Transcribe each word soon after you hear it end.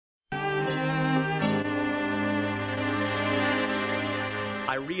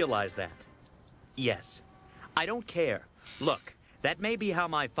I realize that. Yes. I don't care. Look, that may be how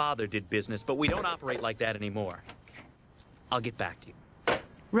my father did business, but we don't operate like that anymore. I'll get back to you.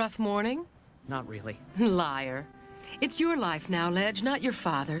 Rough morning? Not really. Liar. It's your life now, Ledge, not your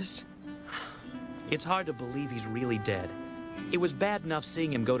father's. It's hard to believe he's really dead. It was bad enough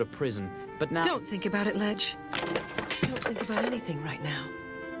seeing him go to prison, but now... Don't think about it, Ledge. Don't think about anything right now.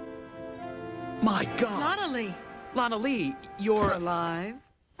 My God! Lana Lee! Lana Lee, you're... alive?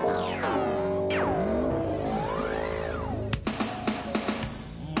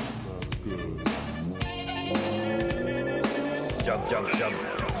 Jump, jump, jump.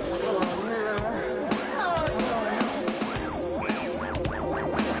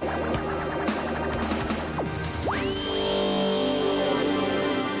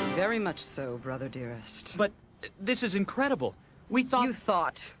 Very much so, brother dearest. But this is incredible. We thought... You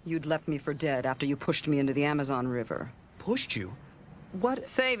thought you'd left me for dead after you pushed me into the Amazon River. Pushed you? What?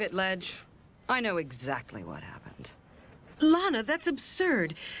 Save it, Ledge. I know exactly what happened. Lana, that's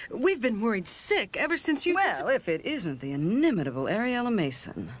absurd. We've been worried sick ever since you... Well, if it isn't the inimitable Ariella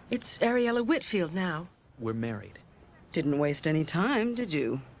Mason. It's Ariella Whitfield now. We're married. Didn't waste any time, did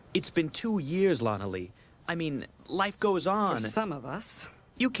you? It's been 2 years, Lana Lee. I mean, life goes on. For some of us.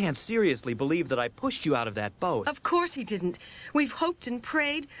 You can't seriously believe that I pushed you out of that boat. Of course he didn't. We've hoped and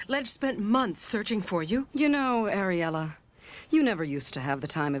prayed. Ledge spent months searching for you. You know, Ariella, you never used to have the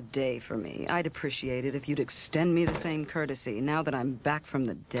time of day for me. I'd appreciate it if you'd extend me the same courtesy now that I'm back from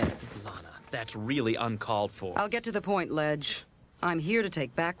the dead. Lana, that's really uncalled for. I'll get to the point, Ledge. I'm here to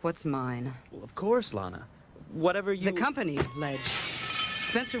take back what's mine. Well, of course, Lana. Whatever you... The company, Ledge.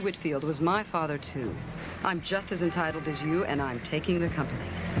 Spencer Whitfield was my father, too. I'm just as entitled as you, and I'm taking the company.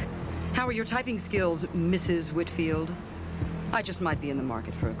 How are your typing skills, Mrs. Whitfield? I just might be in the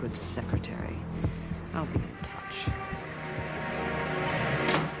market for a good secretary. I'll be in touch.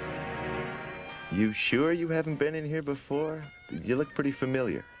 You sure you haven't been in here before? You look pretty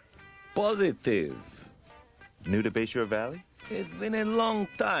familiar. Positive. New to Bayshore Valley? It's been a long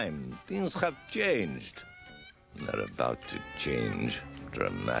time. Things have changed. They're about to change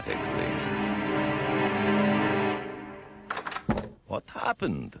dramatically. What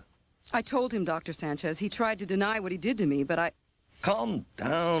happened? I told him, Dr. Sanchez. He tried to deny what he did to me, but I... Calm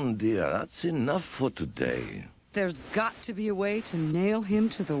down, dear. That's enough for today. There's got to be a way to nail him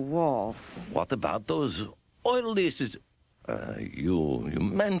to the wall. What about those oil leases you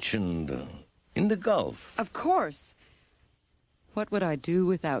mentioned in the Gulf? Of course. What would I do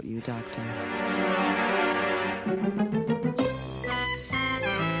without you, Doctor?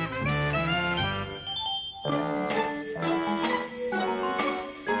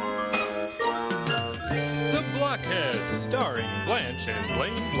 The Blockheads, starring Blanche and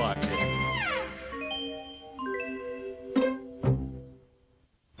Blaine Blockhead.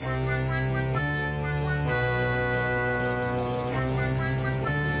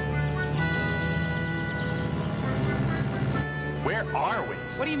 Where are we?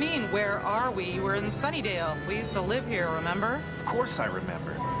 What do you mean, where are we? We're in Sunnydale. We used to live here, remember? Of course I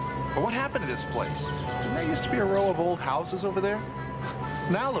remember. But what happened to this place? Didn't there used to be a row of old houses over there?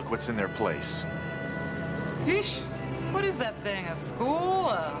 Now look what's in their place. Yeesh. What is that thing? A school?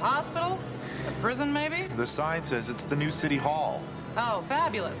 A hospital? A prison, maybe? The sign says it's the new city hall. Oh,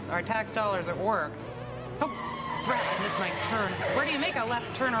 fabulous. Our tax dollars at work. Oh, drat, I missed my turn. Where do you make a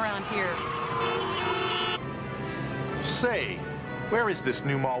left turn around here? Say, where is this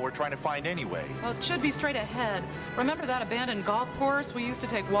new mall we're trying to find anyway? Well, it should be straight ahead. Remember that abandoned golf course we used to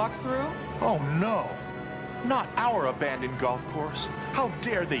take walks through? Oh, no. Not our abandoned golf course. How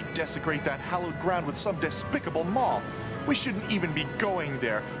dare they desecrate that hallowed ground with some despicable mall? We shouldn't even be going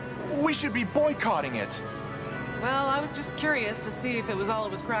there. We should be boycotting it. Well, I was just curious to see if it was all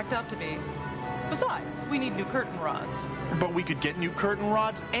it was cracked up to be. Besides, we need new curtain rods. But we could get new curtain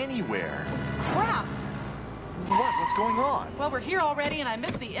rods anywhere. Crap! What? What's going on? Well, we're here already and I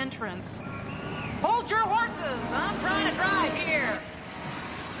missed the entrance. Hold your horses! I'm trying to drive here.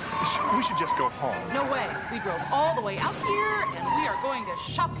 We should just go home. No way. We drove all the way out here and we are going to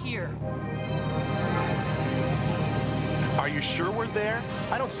shop here. Are you sure we're there?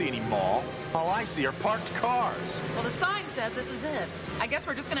 I don't see any mall. All I see are parked cars. Well, the sign said this is it. I guess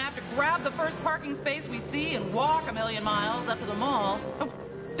we're just gonna have to grab the first parking space we see and walk a million miles up to the mall. Oh,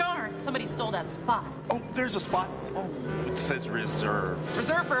 darn, somebody stole that spot. Oh, there's a spot. Oh, it says reserved.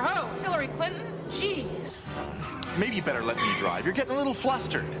 Reserved for who? Hillary Clinton? Jeez. Maybe you better let me drive. You're getting a little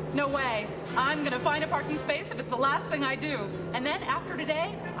flustered. No way. I'm gonna find a parking space if it's the last thing I do. And then after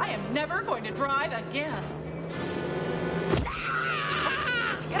today, I am never going to drive again.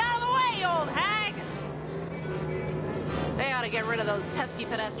 Get out of the way, you old hag! Stay out of get rid of those pesky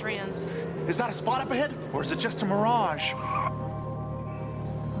pedestrians. Is that a spot up ahead, or is it just a mirage?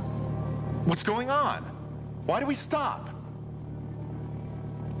 What's going on? Why do we stop?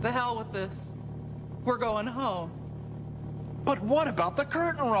 The hell with this. We're going home. But what about the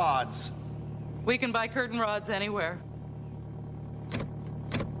curtain rods? We can buy curtain rods anywhere.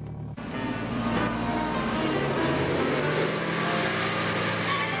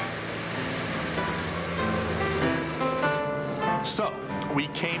 So, we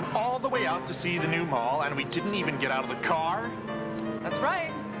came all the way out to see the new mall, and we didn't even get out of the car? That's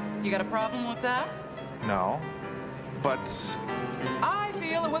right. You got a problem with that? No. But I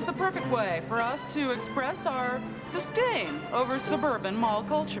feel it was the perfect way for us to express our disdain over suburban mall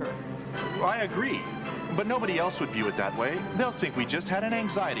culture. I agree. But nobody else would view it that way. They'll think we just had an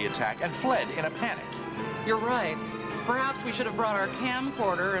anxiety attack and fled in a panic. You're right. Perhaps we should have brought our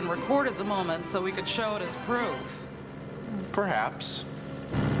camcorder and recorded the moment so we could show it as proof. Perhaps.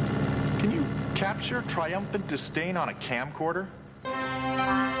 Can you capture triumphant disdain on a camcorder?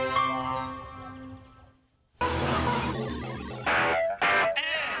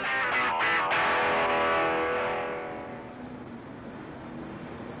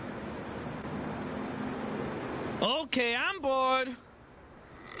 Okay, I'm bored.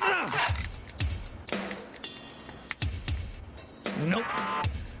 Nope.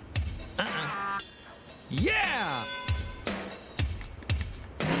 Yeah!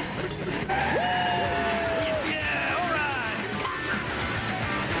 Yeah, all right!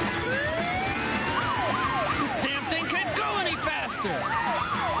 This damn thing can't go any faster!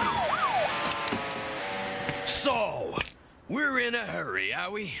 So, we're in a hurry,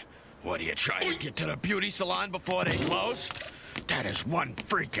 are we? What, are you trying to get to the beauty salon before they close? That is one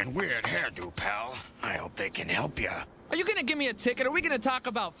freaking weird hairdo, pal. I hope they can help you. Are you gonna give me a ticket? Are we gonna talk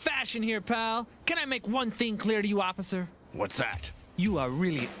about fashion here, pal? Can I make one thing clear to you, officer? What's that? You are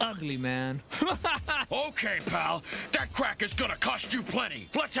really ugly, man. Okay, pal. That crack is gonna cost you plenty.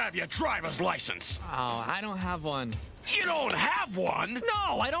 Let's have your driver's license. Oh, I don't have one. You don't have one?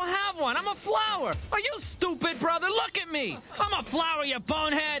 No, I don't have one. I'm a flower. Are you stupid, brother? Look at me. I'm a flower, you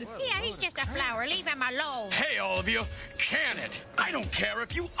bonehead. Yeah, he's just a flower. Leave him alone. Hey, all of you. Can it? I don't care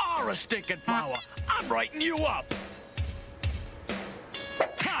if you are a stinking flower. I'm writing you up.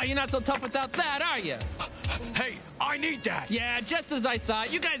 Oh, you're not so tough without that, are you? Hey, I need that. Yeah, just as I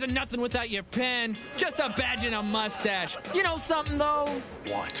thought. You guys are nothing without your pen. Just a badge and a mustache. You know something, though?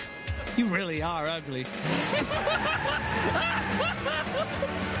 What? You really are ugly.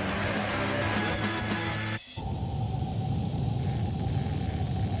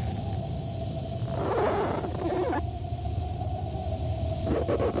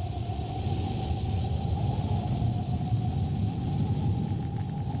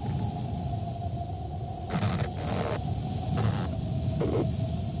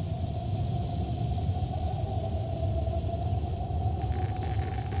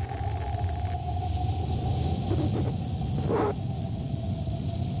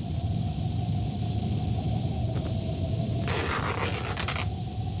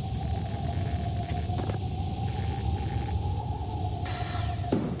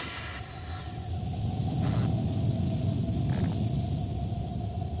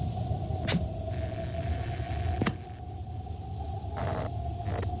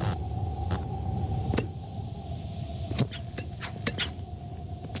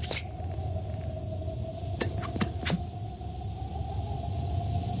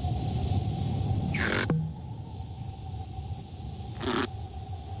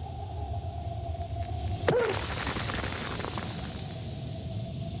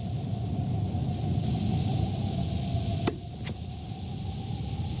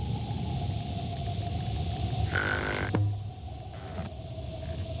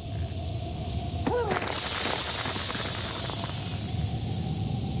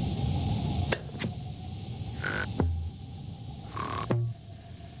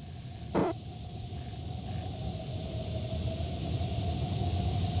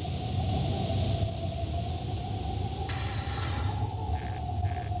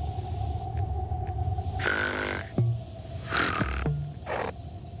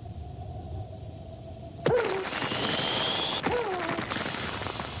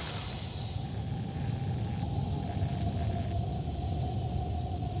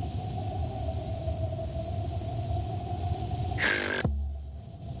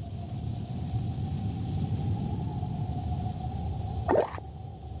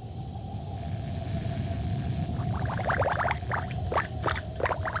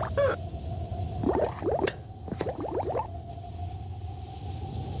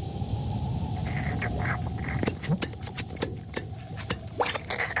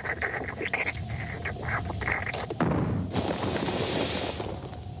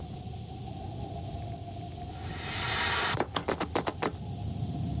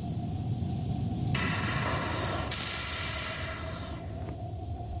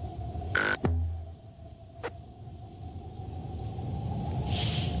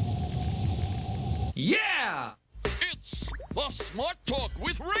 Talk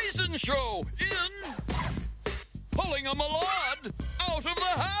with Raisin show in Pulling a Malad Out of the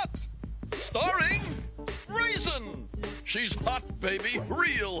Hat, starring Raisin. She's hot, baby,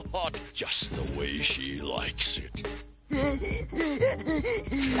 real hot, just the way she likes it.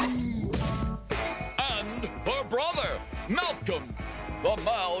 And her brother, Malcolm, the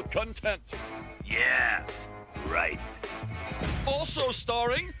malcontent. Yeah, right. Also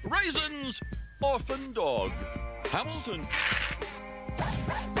starring Raisin's orphan dog, Hamilton.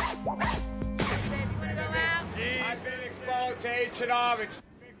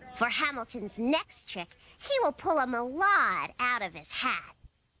 For Hamilton's next trick, he will pull a malad out of his hat.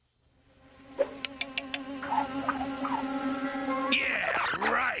 Yeah,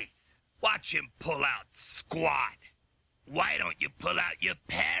 right. Watch him pull out squat. Why don't you pull out your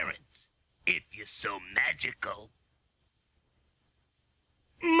parents if you're so magical?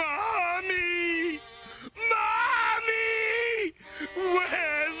 Mommy! Mommy!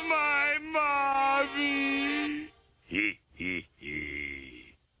 Where's my mommy?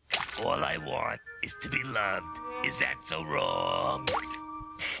 All I want is to be loved. Is that so wrong?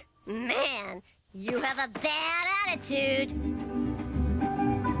 Man, you have a bad attitude.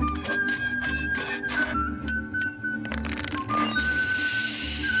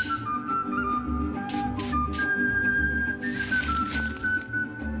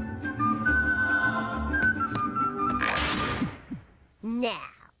 Now,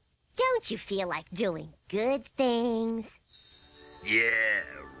 don't you feel like doing good things? Yeah,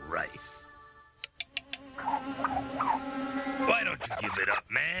 right. Why don't you give it up,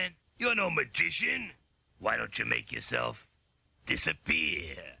 man? You're no magician. Why don't you make yourself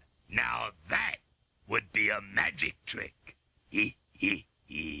disappear? Now that would be a magic trick.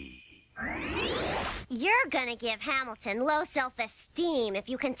 You're gonna give Hamilton low self-esteem if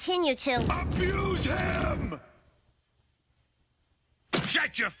you continue to... Abuse him!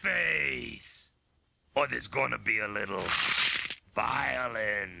 Shut your face! Or there's gonna be a little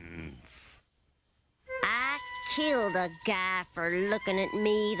violence. I killed a guy for looking at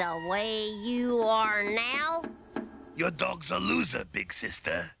me the way you are now. Your dog's a loser, big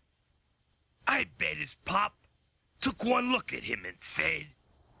sister. I bet his pop took one look at him and said,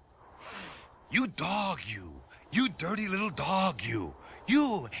 "You dog, you. You dirty little dog, you.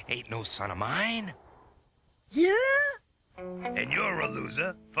 You ain't no son of mine." Yeah? And you're a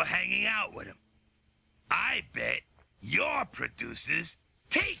loser for hanging out with him. I bet your producers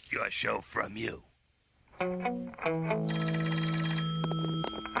take your show from you.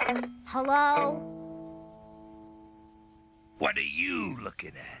 Hello? What are you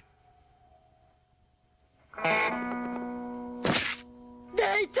looking at?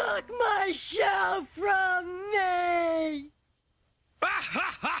 They took my show from me!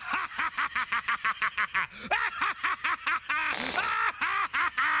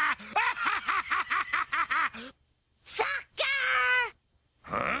 Sucker!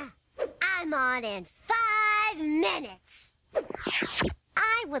 Huh? I'm on in 5 minutes.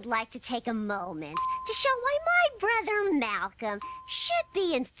 I would like to take a moment to show why my brother Malcolm should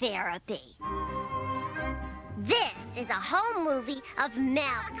be in therapy. This is a home movie of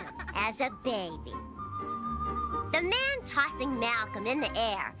Malcolm as a baby. The man tossing Malcolm in the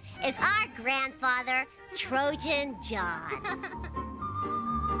air is our grandfather, Trojan John.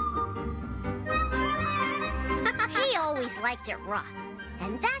 He always liked it rough,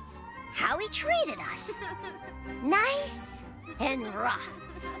 and that's how he treated us. Nice and rough.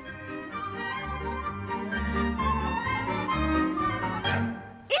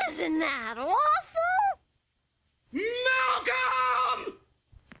 Isn't that awful? Malcolm!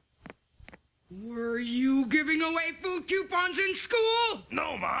 Were you giving away food coupons in school?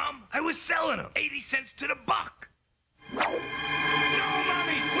 No, Mom. I was selling them. 80 cents to the buck. No,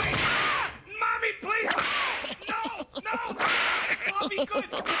 Mommy! Wait! Ah! Mommy, please! No! No! I'll be good!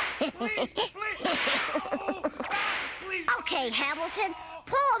 Please! Please! No! Please! Okay, Hamilton,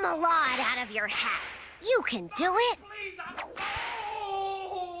 pull a malad out of your hat. You can do it.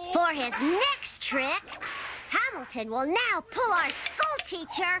 For his next trick, Hamilton will now pull our school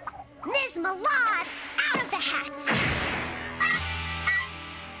teacher, Ms. Malad, out of the hat.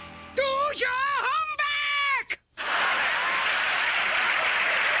 Do your homework!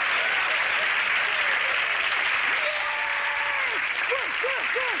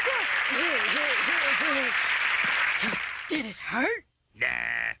 Did it hurt?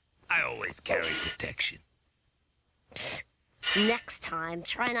 Nah, I always carry protection. Next time,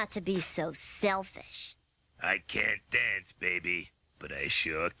 try not to be so selfish. I can't dance, baby, but I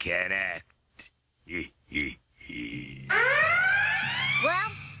sure can act.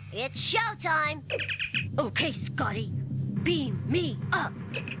 Well, it's showtime. Okay, Scotty. beam me up.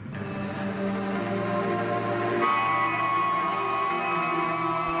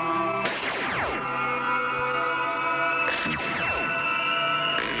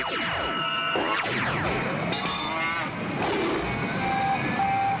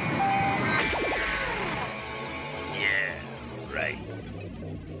 Yeah, right.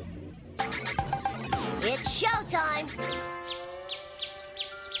 It's showtime.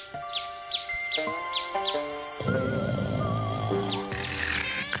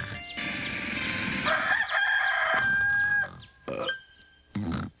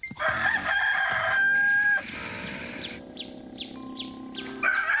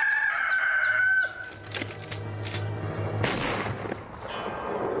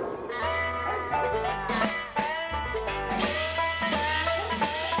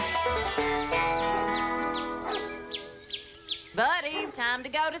 Buddy, time to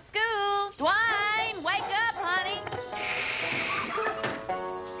go to school. Dwayne, wake up, honey.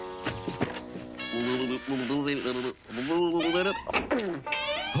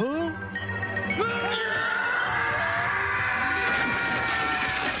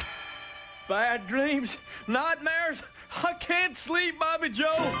 Bad dreams, nightmares. I can't sleep, Bobby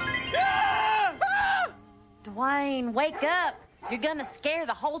Joe. Ah! Ah! Dwayne, wake up. You're gonna scare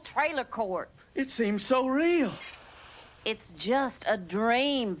the whole trailer court. It seems so real. It's just a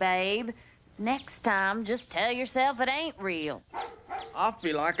dream, babe. Next time, just tell yourself it ain't real. I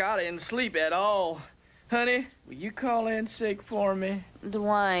feel like I didn't sleep at all. Honey, will you call in sick for me?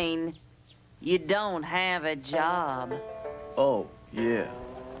 Dwayne, you don't have a job. Oh, yeah.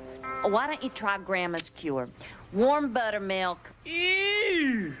 Why don't you try Grandma's cure? Warm buttermilk.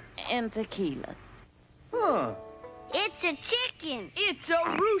 Ew! And tequila. Huh. It's a chicken. It's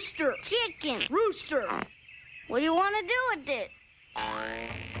a rooster. Chicken. Rooster. What do you want to do with it?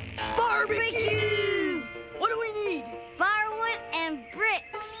 Barbecue! What do we need? Firewood and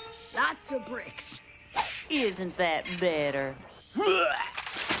bricks. Lots of bricks. Isn't that better?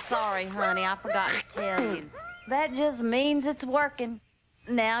 Sorry, honey, I forgot to tell you. That just means it's working.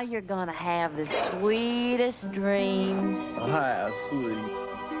 Now you're gonna have the sweetest dreams. How sweet.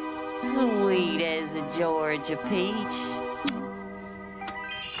 Sweet as a Georgia peach.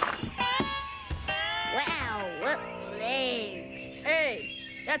 Wow, what legs. Hey,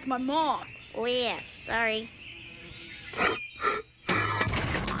 that's my mom. Oh, yeah, sorry.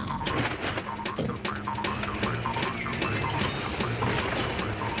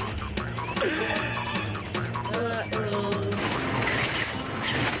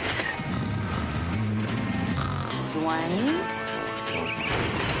 Dwayne?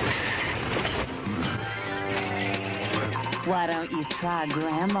 Why don't you try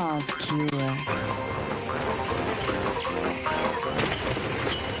Grandma's cure?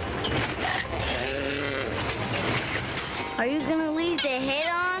 Are you gonna leave the head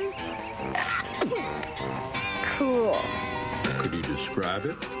on? Cool. Could you describe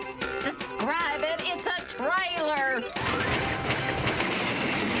it? Describe it. It's a trailer.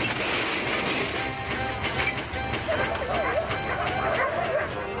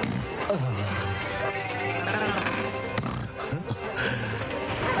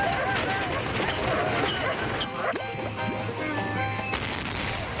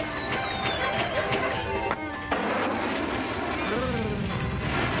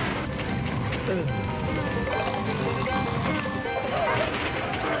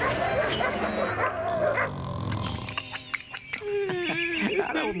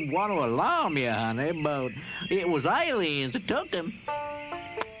 I don't want to alarm you, honey, but it was aliens that took him.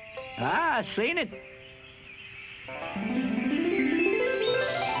 I seen it.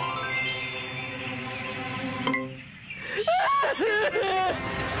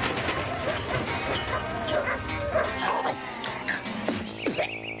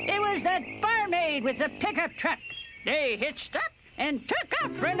 It was that barmaid with the pickup truck. They hitched up and took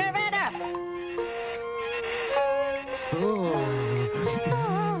off for Nevada.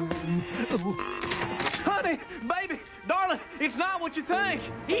 Honey, baby, darling, it's not what you think.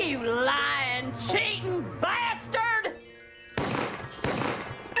 You lying, cheating bastard!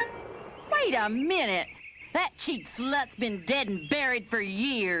 Wait a minute. That cheap slut's been dead and buried for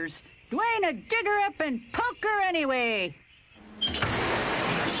years. Dwayne would dig her up and poke her anyway.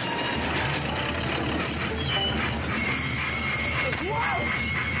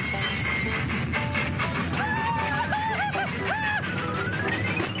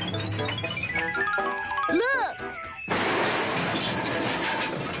 Look!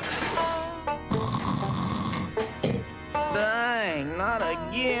 Dang, not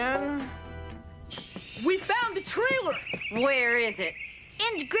again. We found the trailer. Where is it?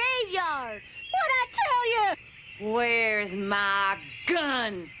 In the graveyard. What'd I tell you? Where's my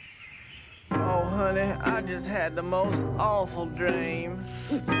gun? Oh, honey, I just had the most awful dream.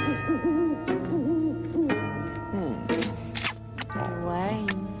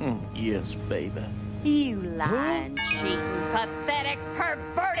 Dwayne. Yes, baby. You lying, cheating, pathetic,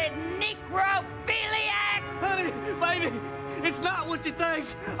 perverted necrophiliac! Honey, baby, it's not what you think.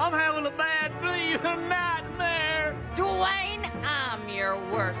 I'm having a bad dream, a nightmare. Dwayne, I'm your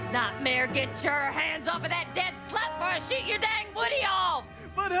worst nightmare. Get your hands off of that dead slut before I shoot your dang woody off!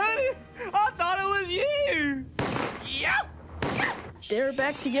 But honey, I thought it was you. Yep. They're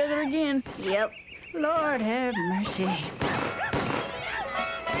back together again. Yep. Lord have mercy.